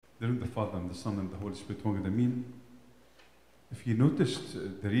the name of the Father, and the Son, and the Holy Spirit, one God, Amen. If you noticed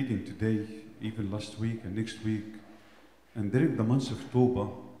the reading today, even last week and next week, and during the months of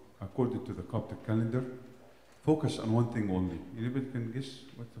October, according to the Coptic calendar, focus on one thing only. Anybody can guess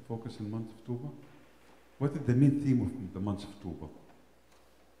what's the focus in the month of October? What is the main theme of the month of October?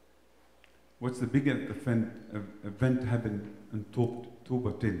 What's the big event happened on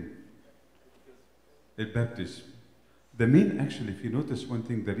October 10? The baptism. The main, actually, if you notice one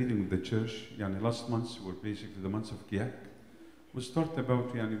thing, the reading of the church, last month were basically the months of Kiyak. We start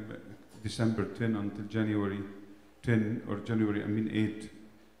about December 10 until January 10 or January 8.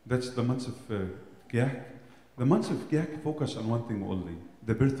 That's the months of Kiyak. The months of Kiyak focus on one thing only,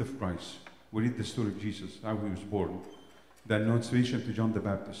 the birth of Christ. We read the story of Jesus, how he was born, the annunciation to John the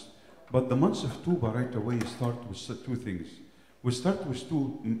Baptist. But the months of October right away start with two things. We start with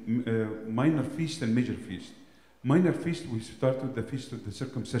two minor feasts and major feasts. Minor feast, we start with the feast of the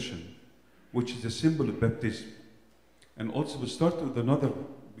circumcision, which is a symbol of baptism. And also we start with another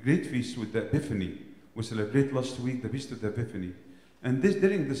great feast with the Epiphany. We celebrate last week the feast of the Epiphany. And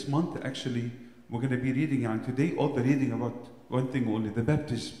during this month, actually, we're going to be reading, and today all the reading about one thing only, the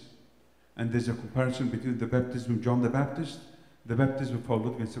baptism. And there's a comparison between the baptism of John the Baptist, the baptism of our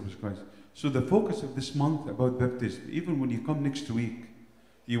Lord and Savior Christ. So the focus of this month about baptism, even when you come next week,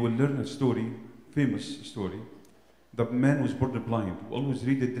 you will learn a story, famous story. The man was born blind. We always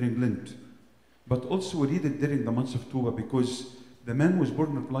read it during Lent. But also we read it during the months of October because the man was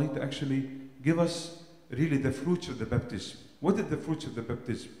born blind to actually give us really the fruits of the baptism. What are the fruits of the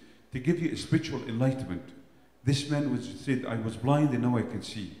baptism? To give you a spiritual enlightenment. This man said, I was blind and now I can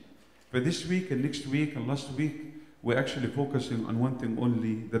see. For this week and next week and last week, we're actually focusing on one thing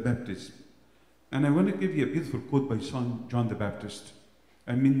only, the baptism. And I want to give you a beautiful quote by St. John the Baptist.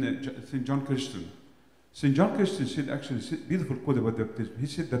 St. John Chrysostom. St. John Chrysostom said actually a beautiful quote about the baptism. He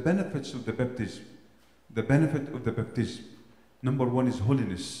said the benefits of the baptism. The benefit of the baptism. Number one is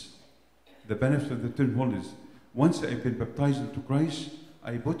holiness. The benefit of the term holiness. Once I've been baptized into Christ,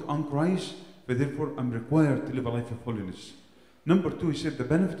 I put on Christ, but therefore I'm required to live a life of holiness. Number two, he said the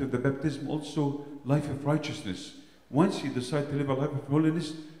benefit of the baptism also life of righteousness. Once you decide to live a life of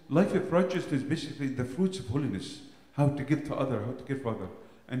holiness, life of righteousness basically the fruits of holiness. How to give to other, how to care for other.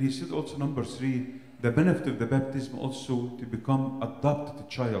 And he said also number three, the benefit of the baptism also to become adopted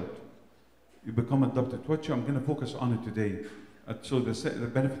child. You become adopted. What I'm going to focus on it today. So the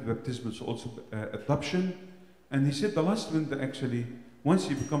benefit of baptism is also adoption. And he said the last one that actually, once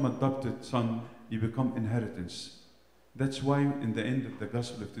you become adopted son, you become inheritance. That's why in the end of the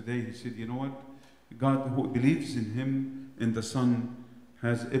gospel of today, he said, you know what? God who believes in him, in the Son,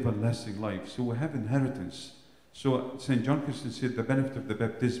 has everlasting life. So we have inheritance. So St. John Chrysostom said the benefit of the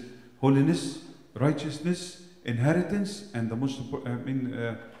baptism, holiness, righteousness, inheritance, and the most important,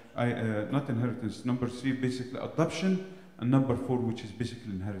 not inheritance, number three, basically adoption, and number four, which is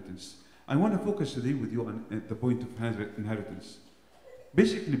basically inheritance. I want to focus today with you on the point of inheritance.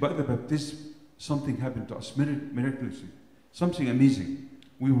 Basically, by the baptism, something happened to us miraculously, something amazing.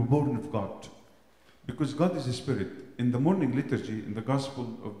 We were born of God. Because God is a spirit. In the morning liturgy, in the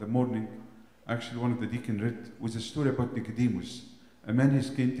gospel of the morning, actually one of the deacons read, was a story about Nicodemus. A man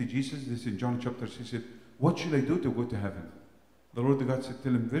who came to Jesus, this in John chapter 6, he said, what should I do to go to heaven? The Lord God said,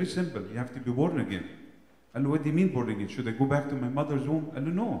 tell him, very simple, you have to be born again. And what do you mean born again? Should I go back to my mother's womb?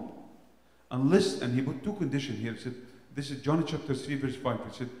 And no. Unless, and he put two conditions here. He said, this is John chapter 3, verse 5.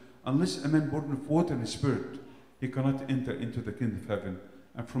 He said, unless a man born of water and spirit, he cannot enter into the kingdom of heaven.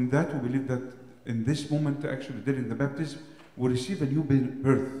 And from that, we believe that in this moment, actually, during the baptism, we receive a new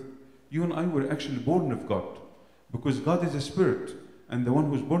birth. You and I were actually born of God. Because God is a spirit. And the one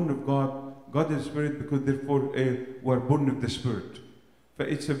who is born of God, God is a spirit, because therefore we are born of the spirit. But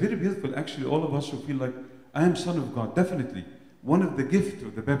it's a very beautiful, actually, all of us who feel like, I am son of God, definitely. One of the gifts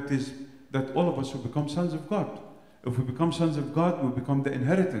of the baptism, that all of us will become sons of God. If we become sons of God, we become the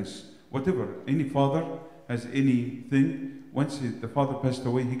inheritance. Whatever, any father has anything, once the father passed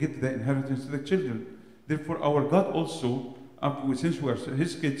away, he gives the inheritance to the children. Therefore, our God also, since we are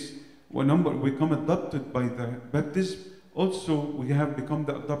his kids, we become adopted by the baptism. Also, we have become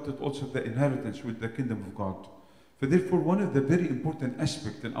the adopted, also the inheritance with the kingdom of God. So therefore, one of the very important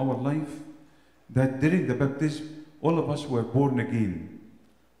aspects in our life, that during the baptism, all of us were born again.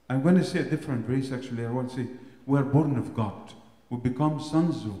 I'm going to say a different phrase, actually. I want to say, we are born of God. We become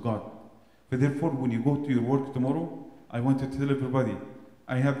sons of God. So therefore, when you go to your work tomorrow, I want to tell everybody,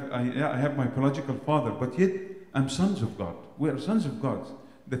 I have my biological father, but yet I'm sons of God. We are sons of God.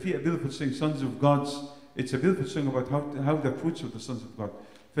 The beautiful thing, sons of God's, it's a beautiful thing about how the fruits of the sons of God.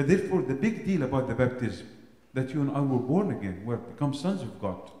 So therefore, the big deal about the baptism, that you and I were born again, we have become sons of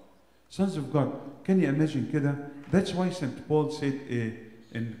God. Sons of God. Can you imagine كده? That's why St. Paul said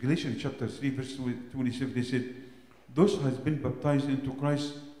in Galatians chapter 3 verse 27, he said, those who has been baptized into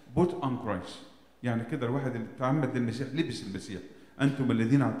Christ put on Christ. يعني كده الواحد اللي تعمد للمسيح لبس المسيح. أنتم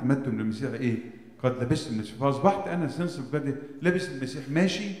الذين اعتمدتم للمسيح إيه؟ قد لبست المسيح. فأصبحت أنا سنس اوف جاد لابس المسيح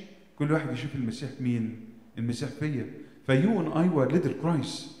ماشي، كل واحد يشوف المسيح مين؟ المسيح فيا. فيو and I were little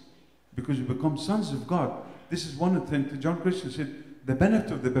Christ because we become sons of God. This is one of the things John Christian said, the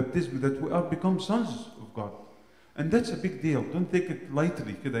benefit of the baptism that we are become sons of God. And that's a big deal. Don't take it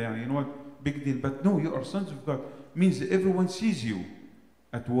lightly كده يعني, you know what? Big deal. But no, you are sons of God. Means that everyone sees you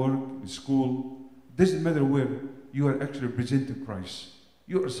at work, in school. Doesn't matter where, you are actually representing Christ.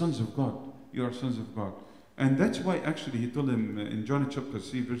 You are sons of God. You are sons of God. And that's why actually he told him in John chapter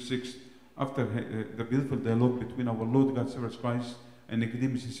 3 verse 6, after the beautiful dialogue between our Lord God Jesus Christ and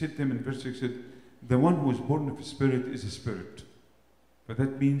Nicodemus, he said to him in verse 6, said, the one who is born of the Spirit is a Spirit. But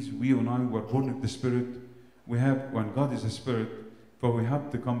that means we and I were born of the Spirit. We have, when God is a Spirit, for we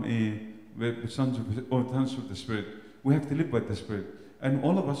have to come sons of the Spirit. We have to live by the Spirit. And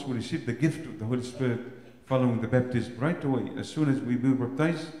all of us will receive the gift of the Holy Spirit following the baptism right away. As soon as we be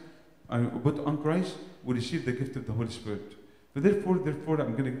baptized, put on Christ, we receive the gift of the Holy Spirit. But therefore,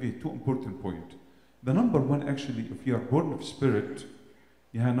 I'm going to give you two important points. The number one, actually, if you are born of Spirit,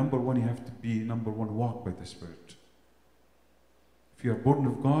 number one, you have to be, walk by the Spirit. If you are born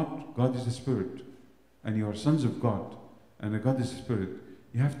of God, God is the Spirit, and you are sons of God, and God is the Spirit,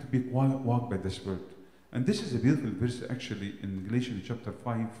 you have to be walk by the Spirit. And this is a beautiful verse actually in Galatians chapter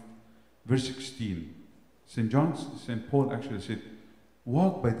 5, verse 16. St. Paul actually said,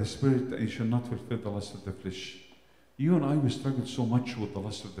 walk by the Spirit and you shall not fulfill the lust of the flesh. You and I, we struggle so much with the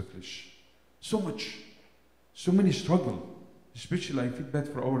lust of the flesh. So much. So many struggle. Especially I feel bad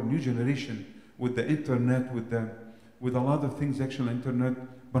for our new generation with the internet, with a lot of things, actually internet,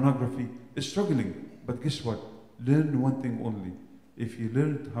 pornography, is struggling. But guess what? Learn one thing only. If you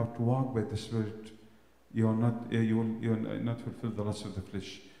learn how to walk by the Spirit, you will not fulfill the lust of the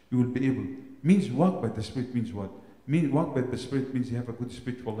flesh. You will be able. Means walk by the Spirit means what? Walk by the Spirit means you have a good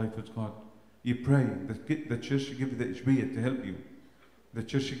spiritual life with God. You pray. The church should give you the Ishbiyah to help you. The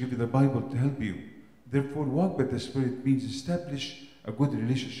church should give you the Bible to help you. Therefore, walk by the Spirit means establish a good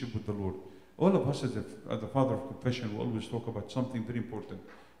relationship with the Lord. All of us as the father of confession, we always talk about something very important.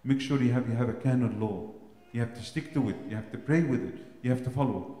 Make sure you have a canon law. You have to stick to it. You have to pray with it. You have to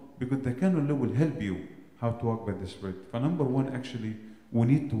follow. Because the canon law will help you how to walk by the Spirit. For number one, actually, we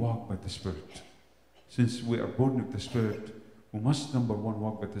need to walk by the Spirit. Since we are born with the Spirit, we must, number one,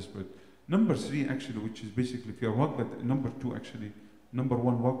 walk by the Spirit. Number three, actually, which is basically, if you walk by number two, actually, number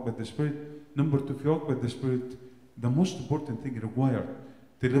one, walk by the Spirit. Number two, if you walk by the Spirit, the most important thing required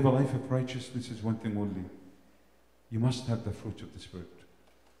to live a life of righteousness is one thing only. You must have the fruits of the Spirit.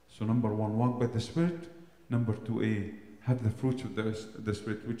 So number one, walk by the Spirit. Number two, have the fruits of the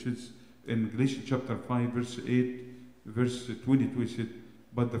Spirit, which is in Galatians chapter 5, verse 8, verse 22, it said,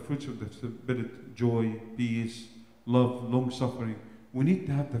 but the fruits of the Spirit, joy, peace, love, long-suffering. We need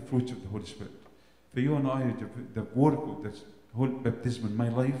to have the fruits of the Holy Spirit. For you and I, the work of this whole baptism in my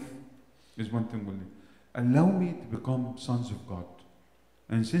life is one thing only. Allow me to become sons of God.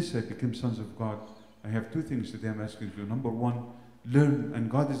 And since I became sons of God, I have two things today I'm asking you. Number one, learn, and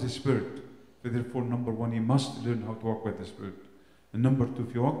God is the Spirit. So therefore, number one, you must learn how to walk by the Spirit. And number two,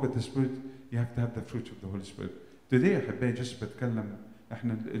 if you walk by the Spirit, you have to have the fruits of the Holy Spirit. Today أحبائي just بتكلم،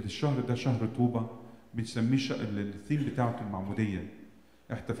 احنا الشهر ده شهر طوبة، بنسميه الثيم بتاعته المعمودية.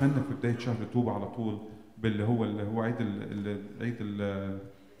 احتفلنا في بداية شهر طوبة على طول باللي هو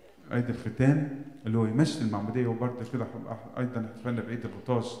عيد الختام اللي هو يمثل المعمودية، وبرضه كده أيضا احتفلنا بعيد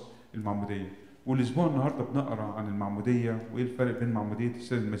الغطاس المعمودية. والأسبوع النهارده بنقرأ عن المعمودية وإيه الفرق بين معمودية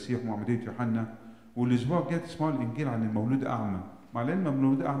السيد المسيح ومعمودية يوحنا. والأسبوع الجاي تسمعوا الإنجيل عن المولود أعمى. مع العلم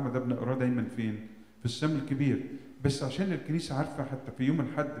المولود أعمى ده بنقراه دايما فين؟ في السم الكبير. بس عشان الكنيسة عارفة حتى في يوم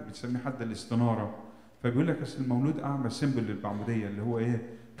الحد بتسميه حد الاستنارة. فبيقول لك أصل المولود أعمى سيمبل للمعمودية اللي هو إيه؟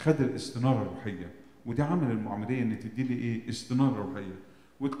 خد الاستنارة الروحية. ودي عمل المعمودية إن تدي لي إيه؟ استنارة روحية.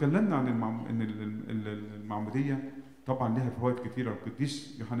 واتكلمنا عن إن المعمودية طبعا لها فوائد كثيرة.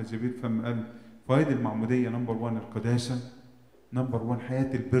 القديس يوحنا زبير فم قال فوائد المعمودية نمبر 1 القداسة. نمبر 1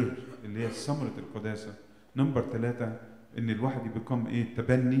 حياة البر اللي هي ثمرة القداسة. نمبر 3 إن الواحد يبقى إيه؟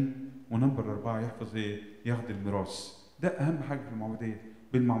 تبني. ونمبر 4 يحفظ إيه؟ ياخد الميراث. ده أهم حاجة في المعمودية.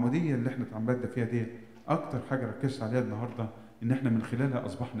 بالمعمودية اللي إحنا اتعمدنا فيها دي أكتر حاجة ركزت عليها النهاردة إن إحنا من خلالها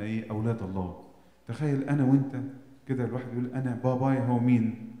أصبحنا إيه؟ أولاد الله. تخيل أنا وأنت كده الواحد يقول أنا بابايا هو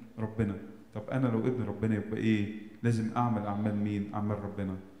مين؟ ربنا. طب أنا لو ابن ربنا يبقى إيه؟ لازم أعمل أعمال مين؟ أعمال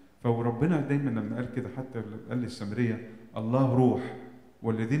ربنا. فربنا دايما لما قال كده حتى قال للسامرية الله روح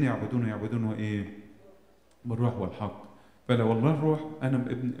والذين يعبدونه ايه؟ بالروح والحق. فلو الله الروح، انا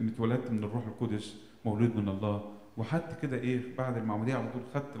ابن اتولدت من الروح القدس، مولود من الله، وحتى كده ايه بعد المعموديه على طول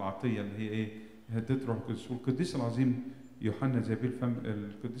خدت العطيه اللي هي ايه؟ هديت روح القدس. والقديس العظيم يوحنا زابيل فم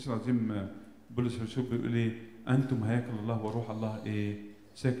القديس العظيم بولس الرسول بيقول ايه؟ انتم هياكل الله وروح الله ايه؟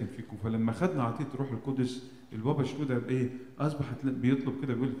 ساكن فيكم. فلما خدنا عطيه روح القدس، البابا شنودة بايه؟ اصبح بيطلب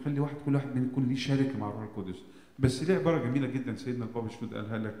كده، بيقول خلي كل واحد منكم يكون ليه شركه مع الروح القدس. بس ليه عباره جميله جدا سيدنا البابا شنودة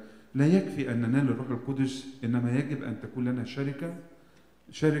قالها لك: لا يكفي ان ننال الروح القدس، انما يجب ان تكون لنا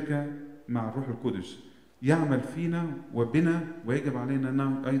شركه مع الروح القدس، يعمل فينا وبنا، ويجب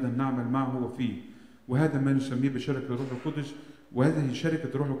علينا ايضا نعمل معه وفيه. وهذا ما نسميه بشركه الروح القدس. وهذه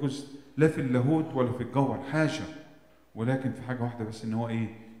شركه الروح القدس لا في اللاهوت ولا في الجوهر، حاشا، ولكن في حاجه واحده بس، ان هو ايه؟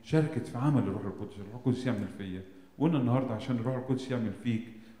 شركه في عمل الروح القدس. الروح القدس يعمل فيا. وقلنا النهارده عشان الروح القدس يعمل فيك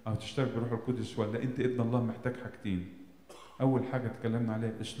او تشتغل بالروح القدس ولا انت ابن الله، محتاج حاجتين. اول حاجه اتكلمنا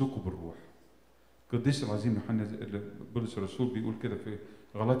عليها، اسلكوا بالروح. القديس العظيم يوحنا بولس الرسول بيقول كده في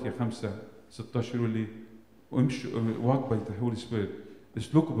غلاطيا 5:16، يقول لي وامشوا walk by the Holy Spirit،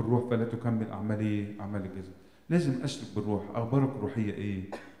 اسلكوا بالروح فلا تكمل اعمال ايه؟ اعمال الجسد. لازم اسلك بالروح. اخبارك الروحيه ايه؟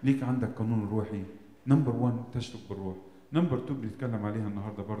 ليك عندك قانون روحي. نمبر 1 تسلك بالروح. نمبر 2 بنتكلم عليها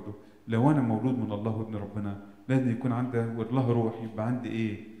النهارده برضو، لو انا مولود من الله وابن ربنا لازم يكون عندي والله روح، يبقى عندي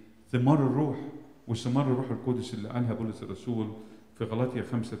ايه؟ ثمار الروح. وثمار الروح القدس اللي قالها بولس الرسول في غلاطيا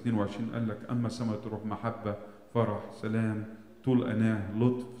 5:22 قال لك: اما ثمرة الروح محبه، فرح، سلام، طول اناه،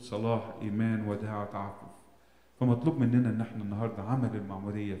 لطف، صلاح، ايمان، وداعه، تعفف. فمطلوب مننا ان احنا النهارده عمل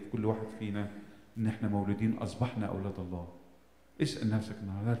المعموديه في كل واحد فينا، ان احنا مولودين اصبحنا اولاد الله. اسال نفسك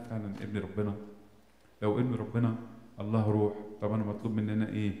النهارده: هل فعلا ابن ربنا؟ لو ابن ربنا الله روح، طب انا مطلوب مننا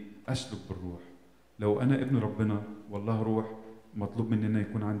ايه؟ اسلك بالروح. لو انا ابن ربنا والله روح، مطلوب مننا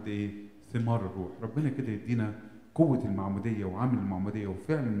يكون عندي ايه؟ ثمار الروح. ربنا كده يدينا قوة المعمودية وعمل المعمودية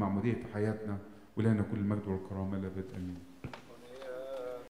وفعل المعمودية في حياتنا، ولنا كل المجد والكرامة للأبد آمين.